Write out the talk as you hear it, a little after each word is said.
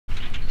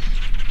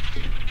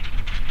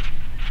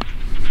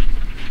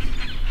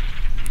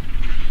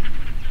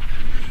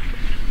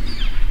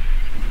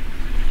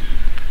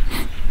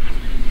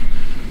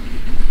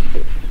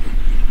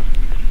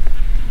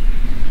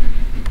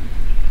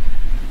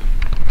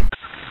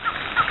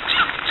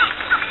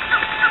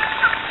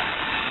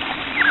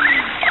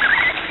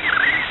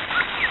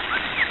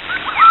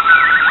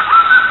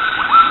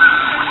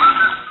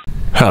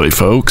Howdy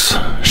folks,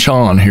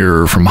 Shawn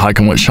here from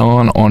Hiking with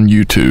Shawn on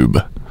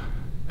YouTube,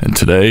 and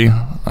today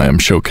I am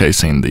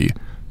showcasing the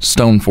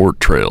Stonefort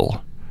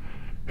Trail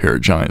here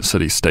at Giant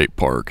City State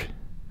Park.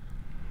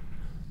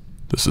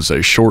 This is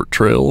a short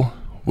trail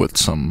with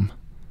some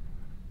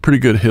pretty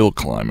good hill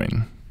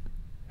climbing.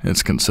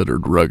 It's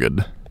considered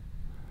rugged.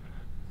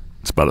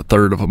 It's about a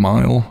third of a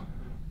mile,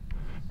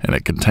 and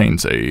it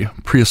contains a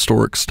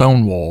prehistoric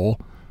stone wall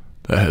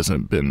that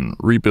hasn't been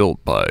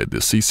rebuilt by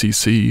the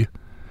CCC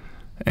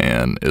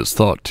and is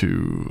thought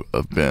to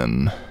have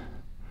been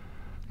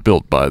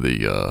built by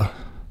the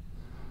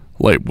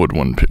late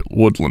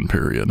woodland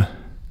period.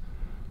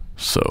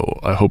 So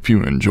I hope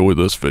you enjoy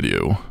this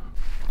video.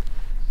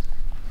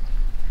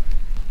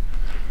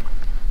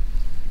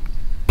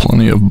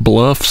 Plenty of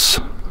bluffs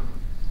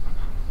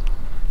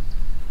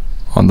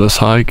on this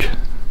hike,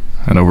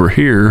 and over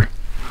here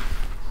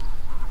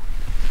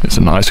is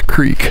a nice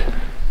creek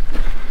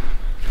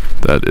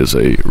that is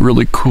a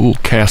really cool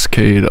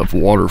cascade of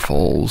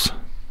waterfalls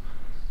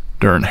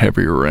during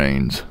heavier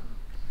rains.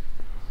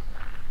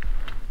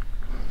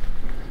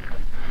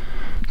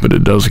 But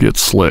it does get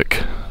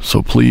slick,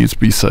 so please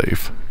be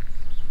safe.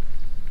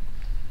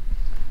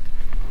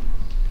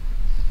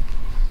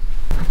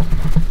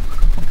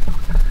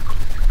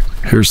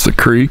 Here's the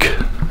creek,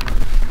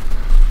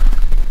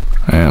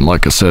 and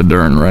like I said,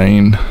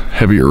 during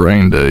heavier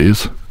rain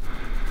days,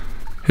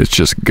 it's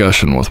just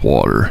gushing with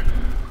water.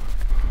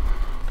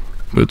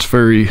 But it's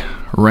very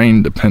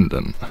rain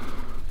dependent.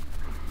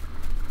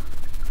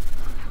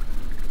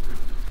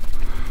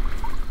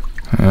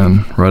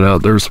 And right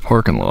out there's the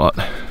parking lot.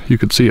 You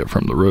could see it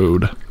from the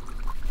road.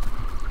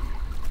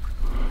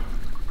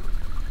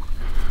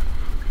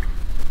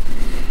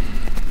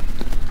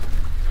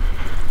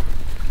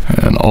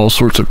 And all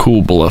sorts of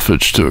cool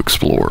bluffage to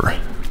explore.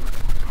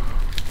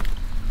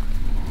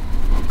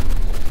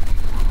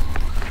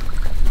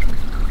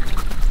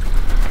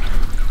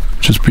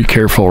 Just be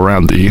careful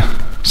around the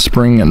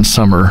spring and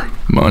summer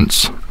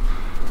months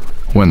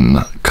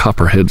when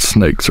copperhead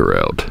snakes are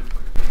out.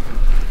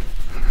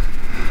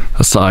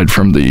 Aside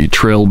from the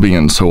trail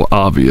being so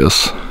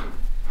obvious,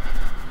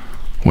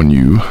 when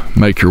you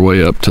make your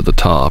way up to the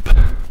top,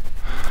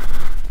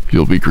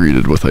 you'll be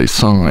greeted with a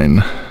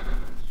sign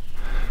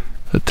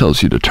that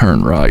tells you to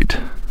turn right.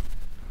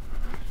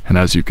 And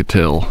as you could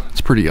tell,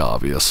 it's pretty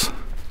obvious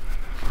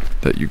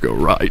that you go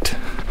right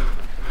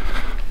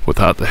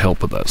without the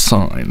help of that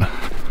sign.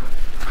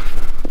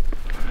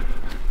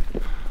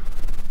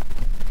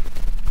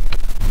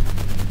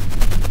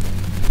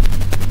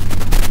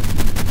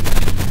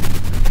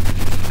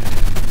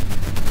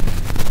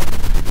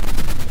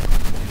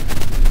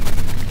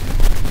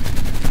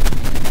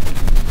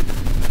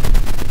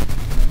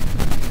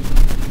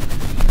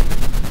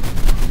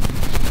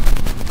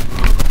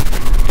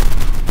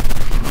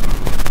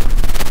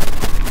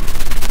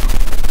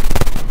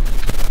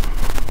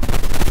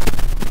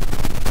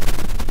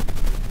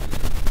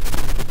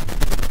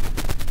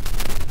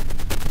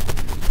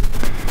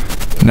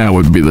 Now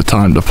would be the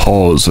time to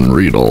pause and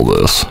read all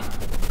this.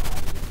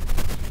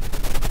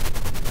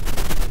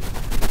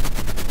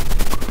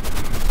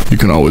 You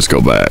can always go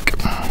back.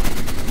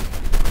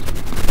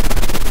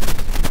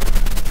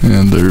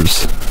 And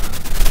there's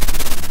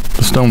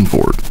the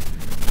Stonefort.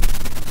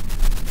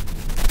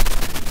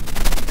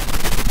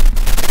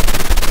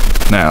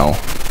 Now,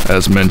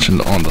 as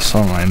mentioned on the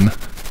sign,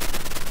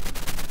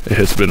 it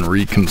has been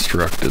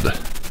reconstructed.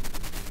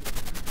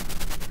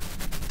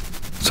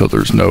 So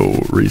there's no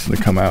reason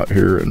to come out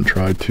here and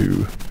try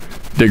to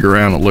dig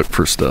around and look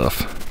for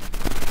stuff,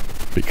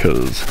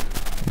 because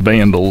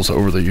vandals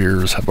over the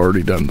years have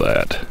already done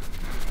that.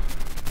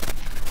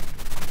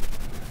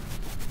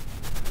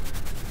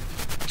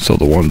 So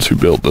the ones who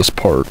built this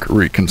park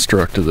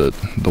reconstructed it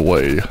the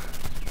way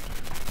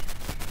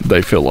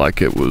they feel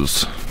like it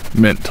was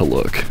meant to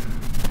look.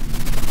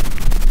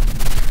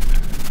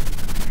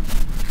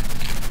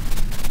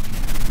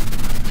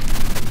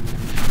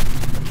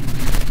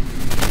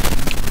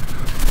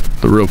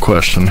 The real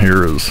question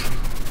here is,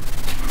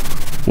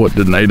 what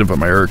did Native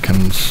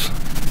Americans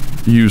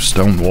use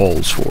stone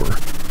walls for?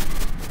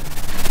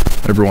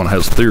 Everyone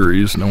has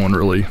theories. No one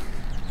really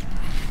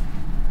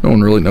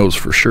knows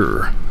for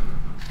sure.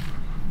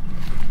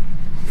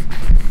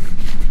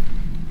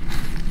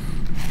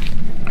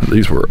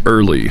 These were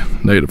early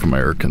Native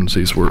Americans.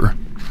 These were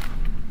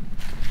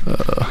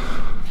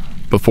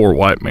before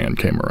white man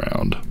came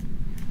around.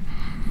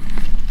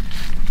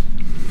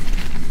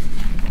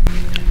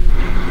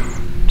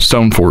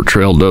 Stonefort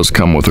Trail does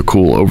come with a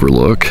cool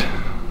overlook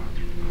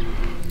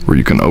where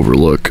you can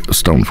overlook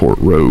Stonefort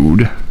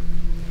Road.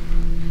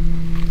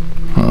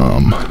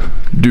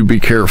 Do be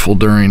careful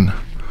during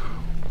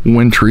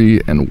wintry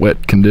and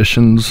wet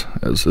conditions,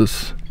 as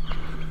this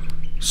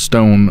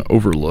stone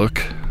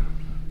overlook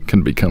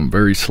can become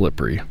very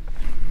slippery.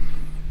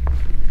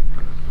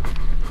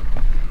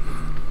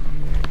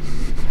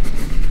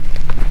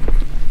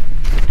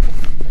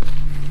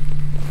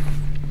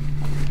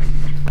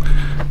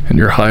 And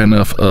you're high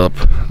enough up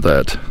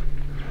that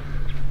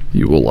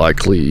you will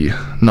likely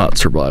not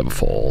survive a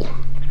fall.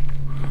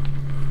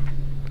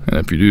 And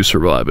if you do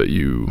survive it,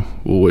 you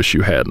will wish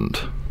you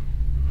hadn't.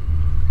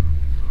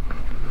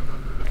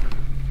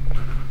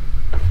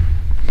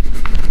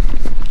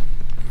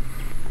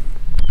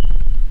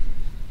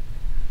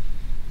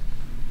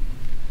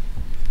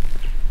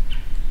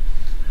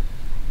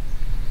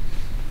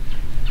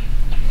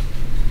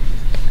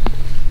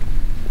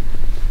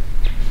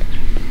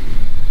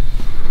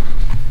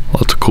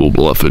 Lots of cool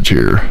bluffage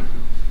here.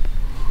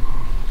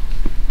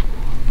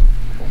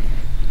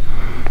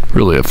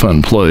 Really a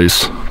fun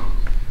place.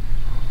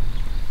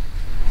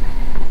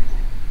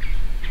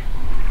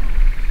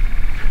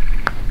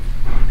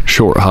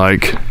 Short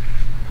hike.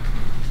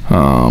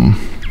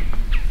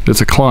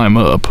 It's a climb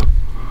up,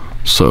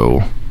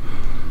 so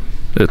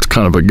it's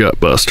kind of a gut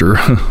buster.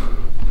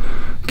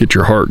 Get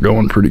your heart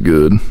going pretty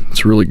good.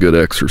 It's really good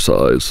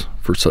exercise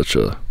for such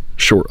a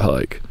short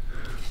hike.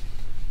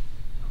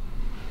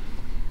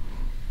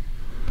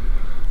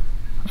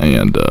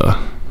 And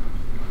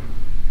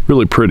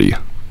really pretty.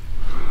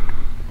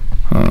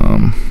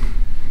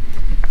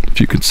 If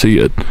you can see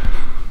it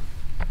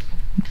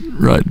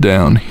right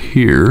down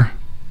here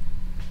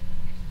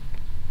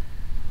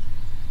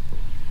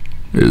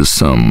is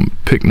some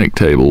picnic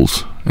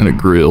tables and a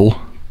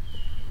grill,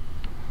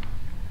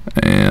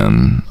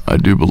 and I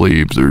do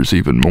believe there's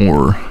even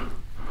more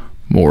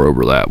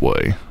over that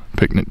way,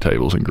 picnic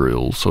tables and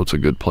grills, so it's a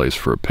good place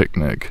for a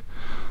picnic.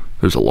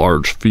 There's a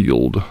large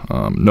field,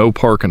 no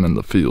parking in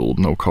the field,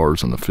 no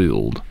cars in the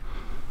field,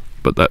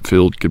 but that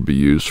field could be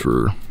used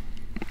for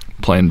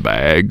playing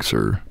bags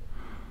or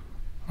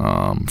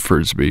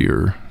frisbee,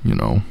 or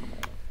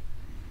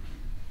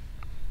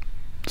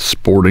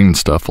sporting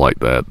stuff like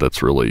that.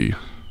 That's really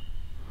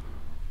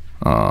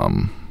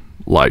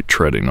light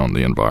treading on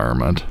the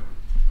environment.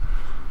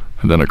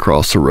 And then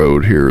across the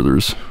road here,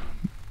 there's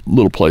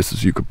little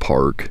places you could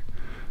park,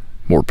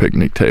 more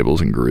picnic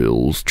tables and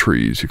grills,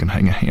 trees you can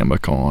hang a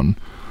hammock on,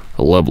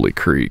 a lovely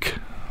creek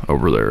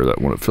over there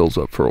that when it fills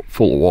up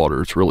full of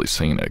water, it's really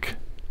scenic.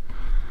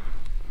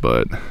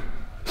 But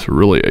it's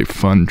really a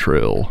fun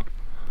trail,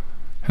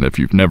 and if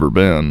you've never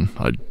been,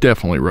 I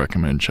definitely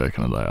recommend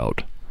checking it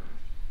out.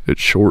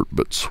 It's short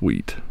but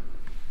sweet.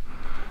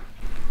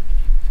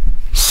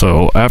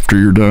 So after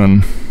you're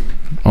done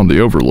on the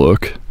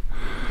overlook,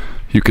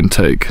 you can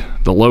take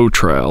the low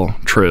trail,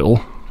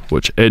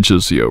 which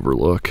edges the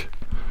overlook,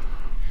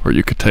 or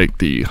you could take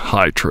the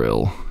high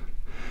trail.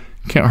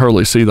 Can't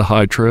hardly see the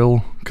high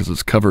trail because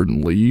it's covered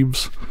in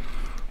leaves,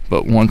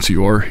 but once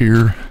you are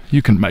here,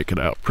 you can make it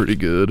out pretty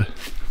good.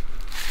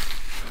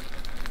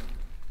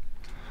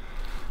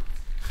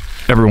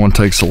 Everyone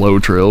takes the low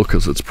trail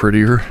because it's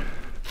prettier.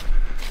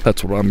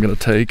 That's what I'm gonna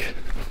take,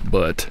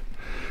 but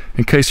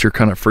in case you're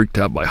kind of freaked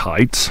out by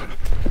heights,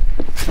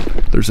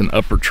 there's an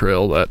upper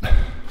trail that,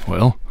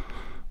 well,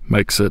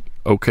 makes it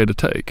okay to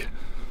take.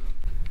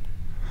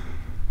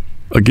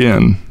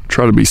 Again,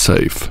 try to be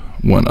safe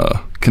when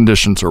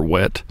conditions are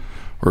wet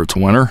or it's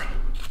winter,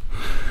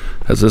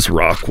 as this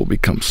rock will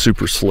become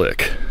super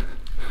slick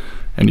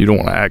and you don't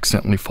want to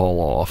accidentally fall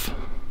off.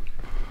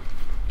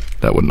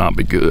 That would not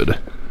be good.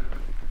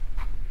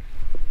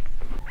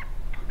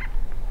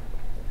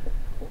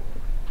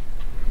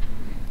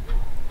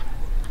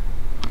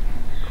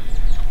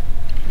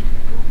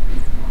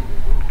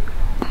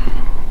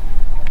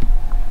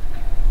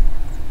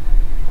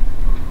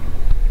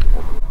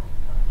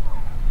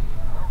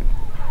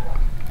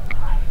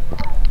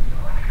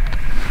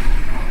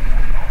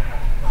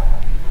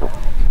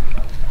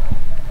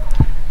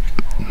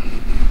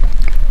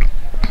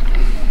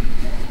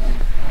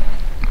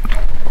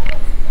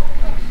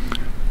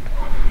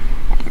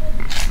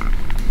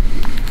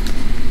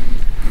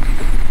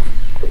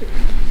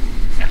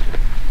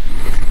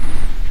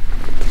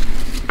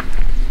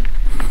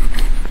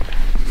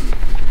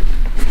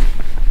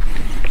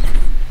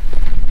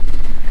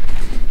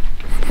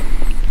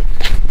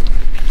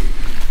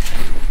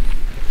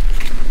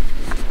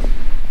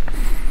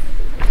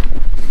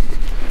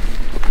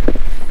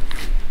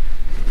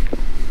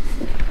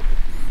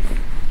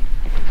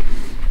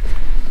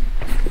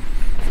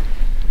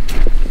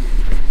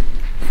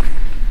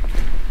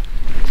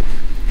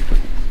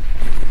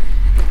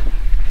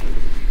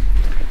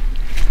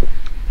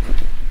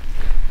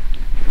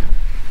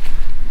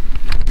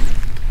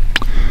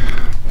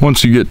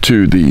 Once you get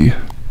to the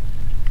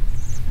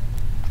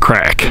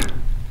crack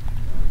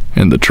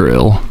in the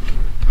trail,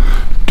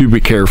 do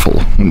be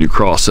careful when you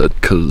cross it,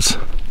 because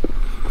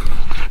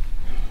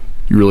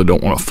you really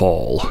don't want to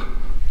fall.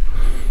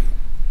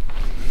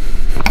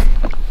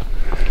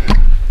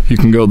 You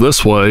can go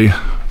this way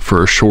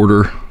for a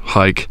shorter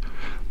hike,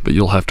 but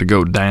you'll have to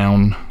go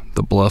down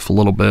the bluff a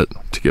little bit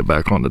to get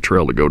back on the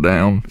trail to go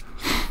down.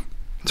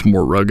 It's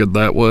more rugged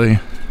that way.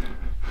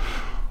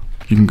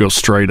 You can go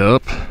straight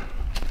up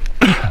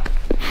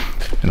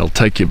and it'll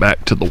take you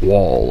back to the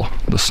wall,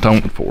 the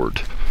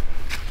Stonefort.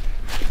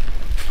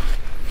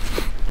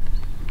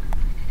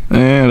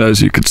 And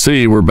as you can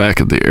see, we're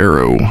back at the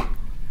arrow.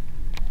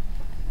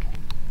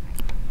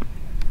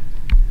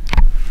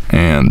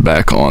 And and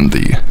back on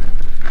the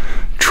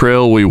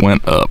trail we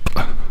went up.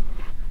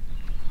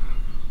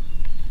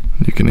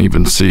 You can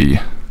even see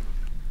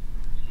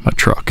my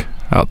truck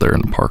out there in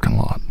the parking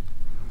lot.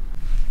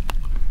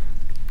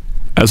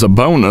 As a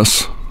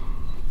bonus,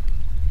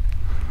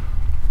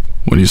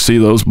 when you see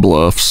those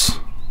bluffs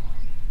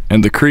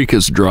and the creek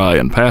is dry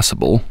and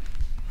passable,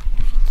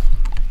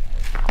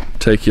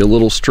 take you a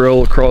little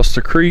stroll across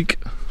the creek.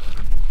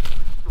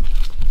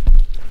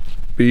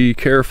 Be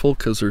careful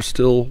because there's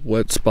still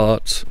wet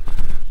spots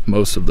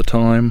most of the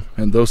time,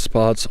 and those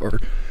spots are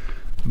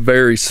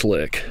very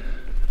slick.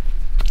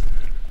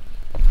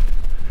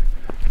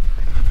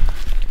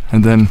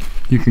 And then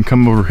you can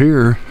come over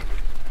here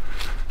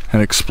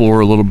and explore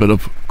a little bit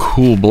of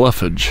cool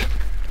bluffage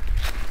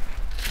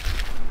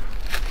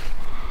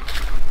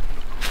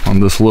on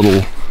this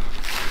little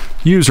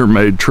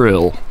user-made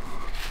trail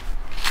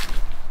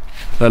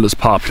that is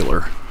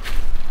popular.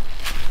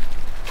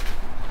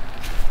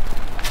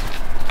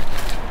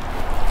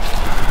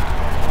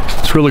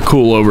 It's really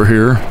cool over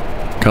here.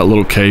 Got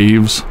little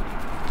caves,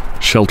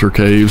 shelter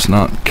caves,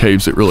 not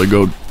caves that really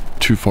go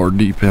too far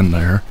deep in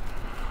there.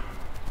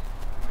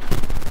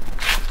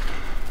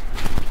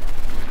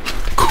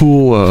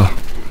 Cool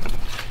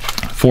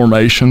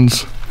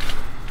formations.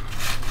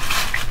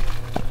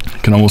 You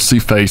can almost see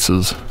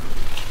faces.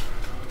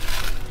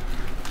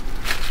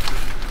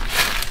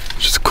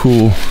 Just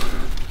cool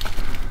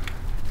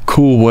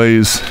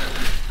ways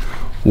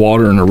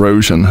water and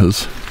erosion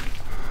has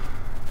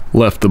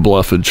left the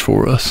bluffage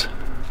for us.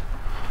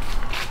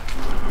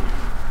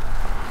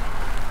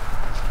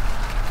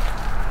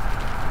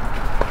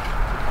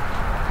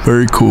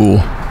 Very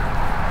cool.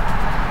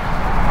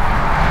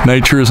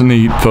 Nature is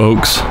neat,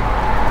 folks.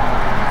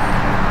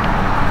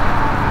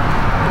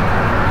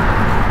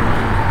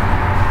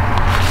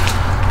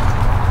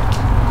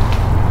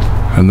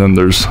 And then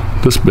there's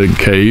this big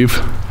cave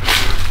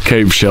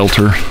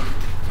shelter.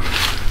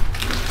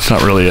 It's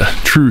not really a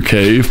true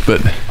cave,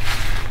 but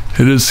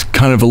it is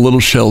kind of a little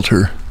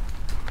shelter.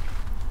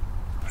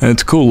 And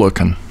it's cool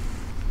looking.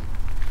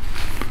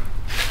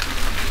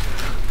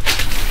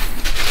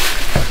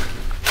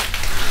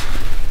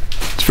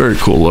 It's very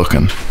cool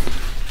looking.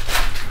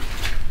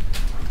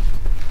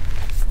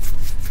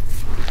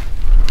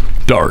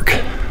 Dark.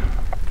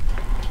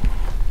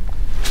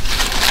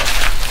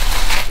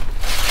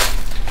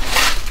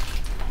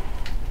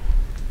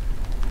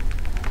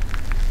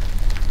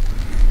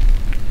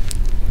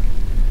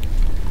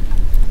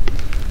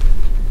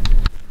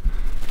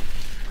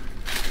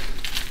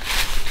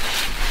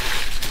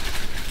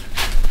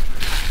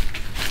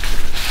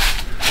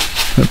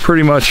 It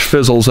pretty much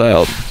fizzles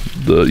out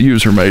the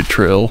user-made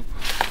trail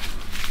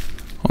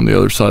on the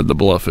other side of the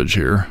bluffage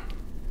here,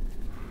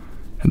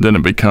 and then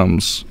it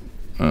becomes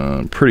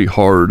pretty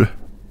hard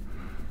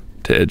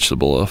to edge the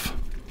bluff.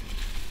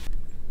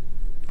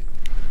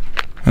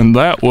 And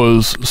that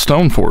was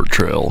Stonefort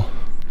Trail.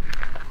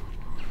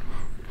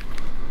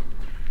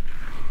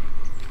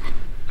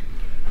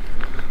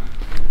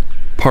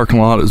 Parking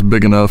lot is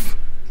big enough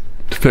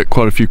to fit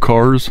quite a few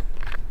cars.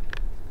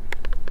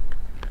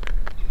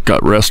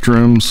 Got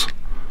restrooms,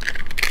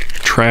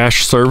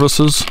 trash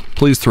services.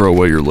 Please throw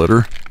away your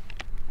litter.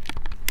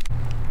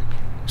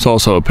 It's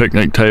also a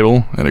picnic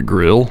table and a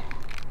grill.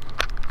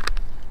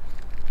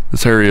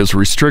 This area is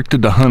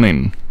restricted to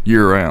hunting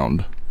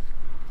year-round.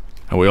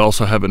 And we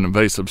also have an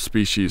invasive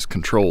species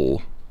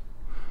control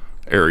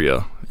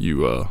area.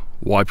 You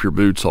wipe your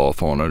boots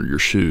off on or your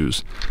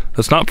shoes.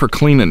 That's not for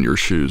cleaning your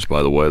shoes,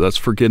 by the way. That's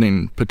for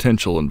getting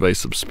potential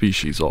invasive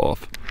species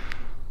off.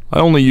 I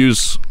only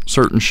use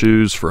certain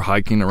shoes for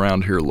hiking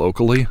around here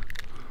locally.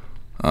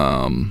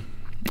 And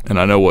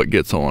I know what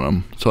gets on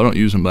them, so I don't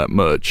use them that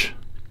much.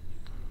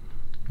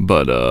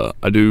 But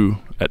I do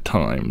at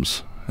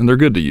times. And they're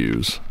good to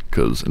use,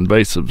 because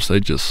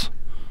invasives,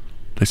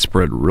 they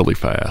spread really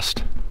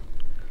fast.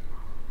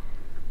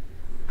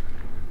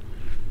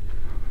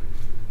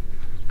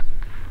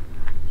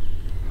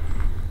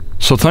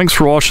 So thanks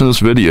for watching this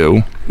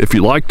video. If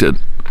you liked it,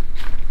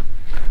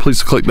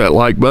 please click that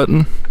like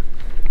button,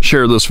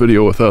 share this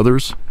video with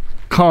others,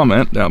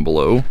 comment down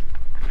below,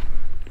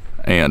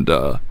 and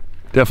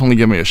definitely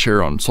give me a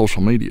share on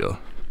social media.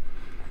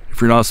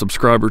 If you're not a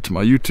subscriber to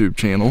my YouTube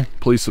channel,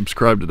 please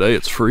subscribe today.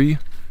 It's free.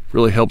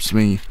 Really helps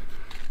me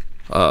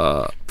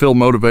feel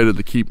motivated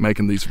to keep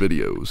making these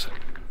videos.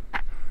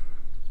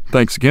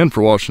 Thanks again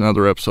for watching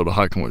another episode of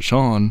Hiking with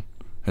Shawn.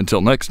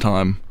 Until next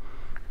time,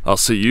 I'll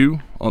see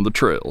you on the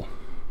trail.